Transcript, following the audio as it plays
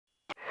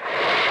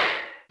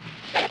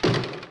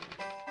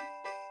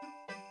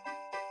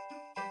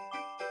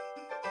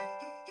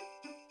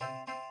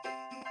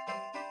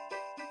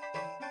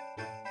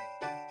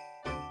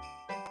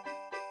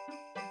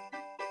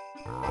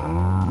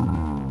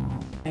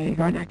They're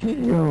gonna kill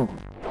you.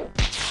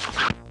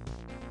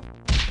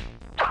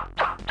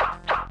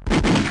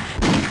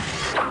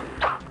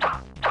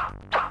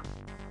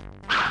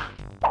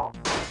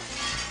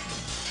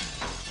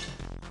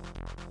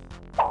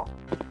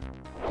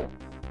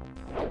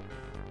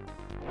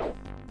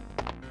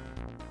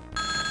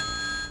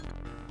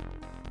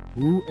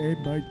 Who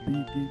am I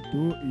speaking to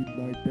in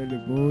my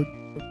telephone?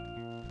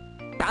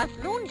 Das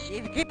lunch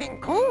is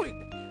getting cold.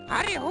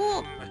 Hurry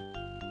home.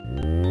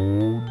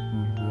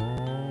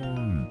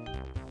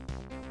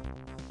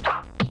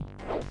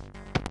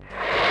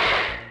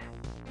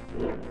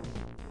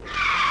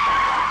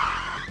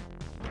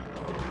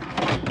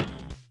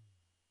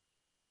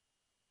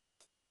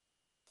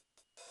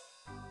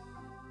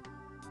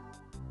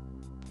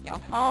 Your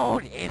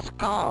phone is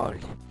cold.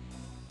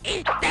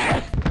 Eat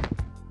this!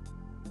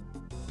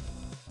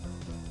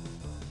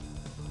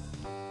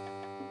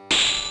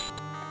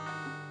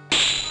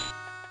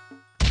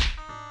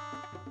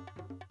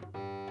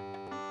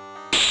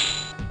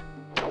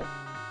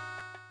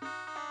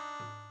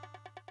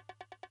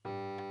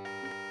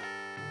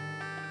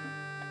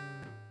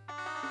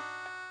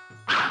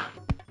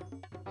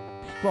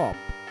 Stop.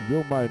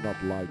 You might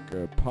not like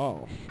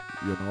pass,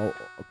 you know,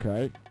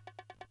 okay?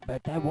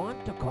 But I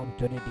want to come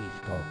to the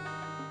disco.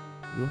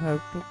 You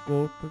have to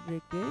go to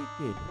the gay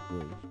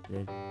disco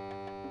instead.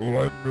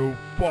 Well, I'm no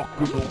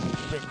fucking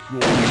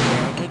homosexual,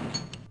 man.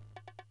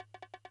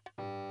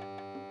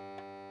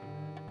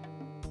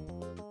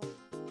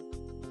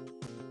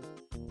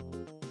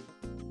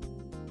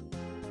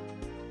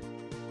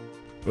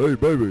 Hey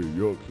baby,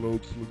 your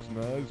clothes looks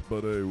nice,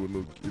 but they would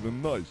look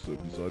even nicer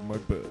beside my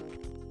bed.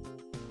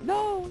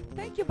 No,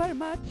 thank you very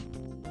much.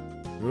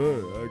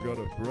 Hey, I got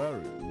a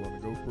Ferrari. You wanna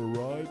go for a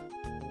ride?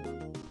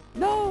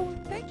 No,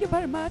 thank you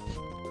very much.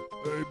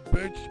 Hey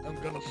bitch, I'm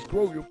gonna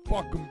screw your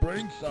fucking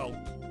brains out.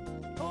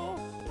 Oh,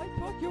 I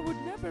thought you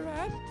would never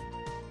ask.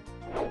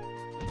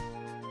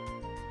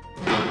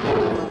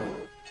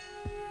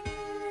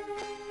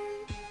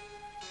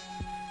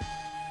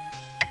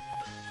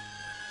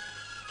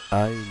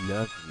 I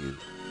love you.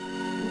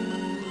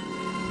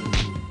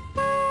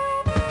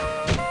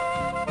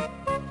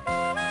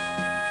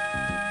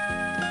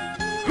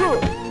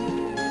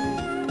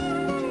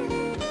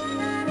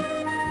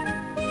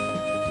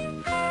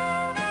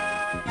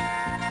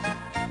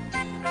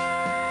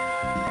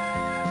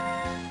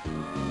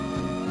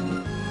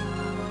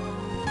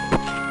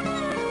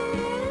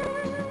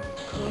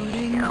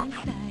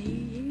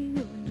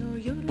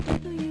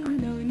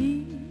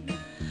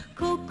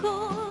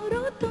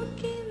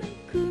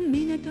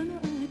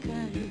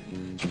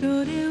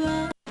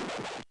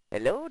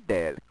 Hello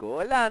there,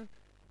 Goran.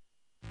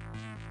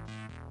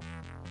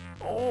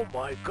 Oh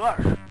my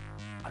gosh,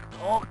 I'm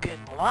talking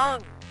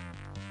long.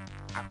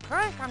 Of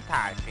course I'm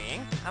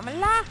typing. I'm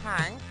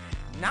laughing.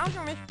 Now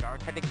you must go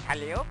to the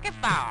karaoke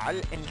ball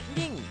and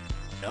sing.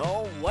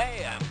 No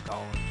way I'm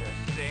going to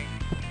sing.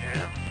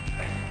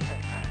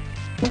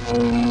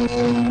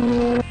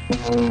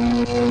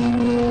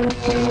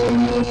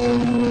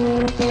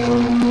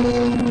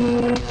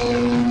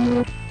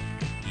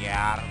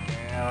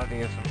 Your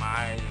girl is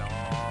my love.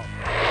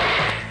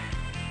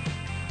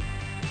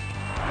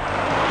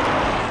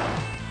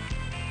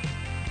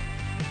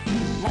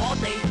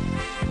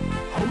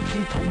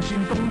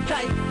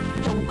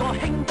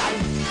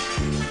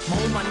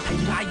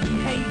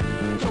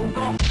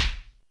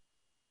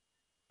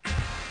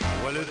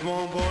 Well, it's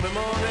 1 for the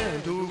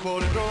morning, 2 for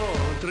the draw,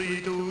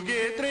 3 to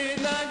get 3,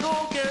 9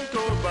 go can't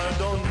go, but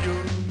don't you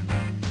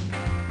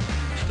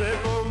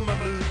step on my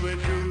blue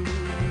suede shoe.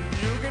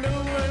 You can do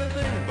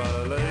anything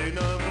but lay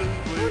no blue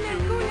suede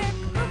shoe.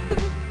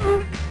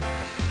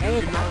 You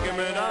can knock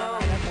me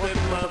down, step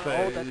in my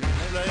face,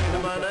 slay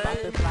my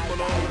name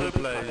all over the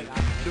place.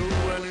 Do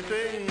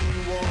anything you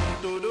want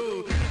to do,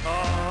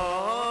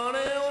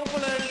 honey,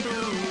 open that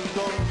shoe,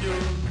 don't you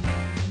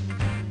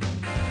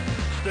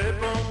step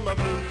on my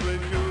blue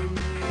suede shoe.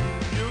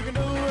 You can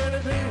do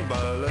anything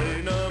but lay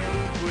no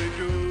blue suede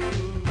shoe.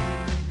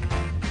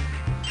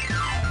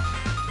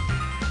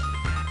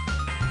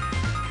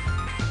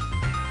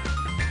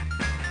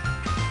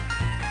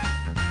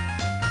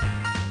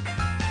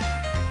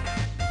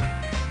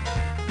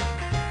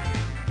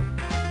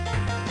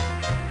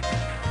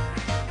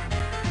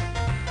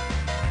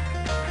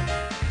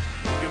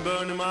 You can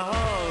burn in my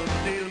house,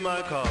 steal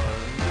my car,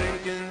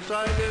 drink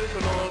inside this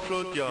an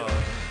all-throat yard.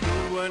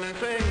 Do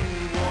anything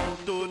you want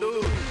to do,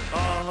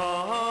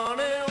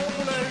 honey,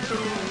 open that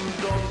shoe,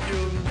 don't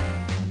you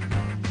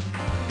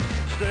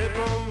step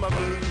on my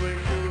blue suede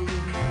shoe.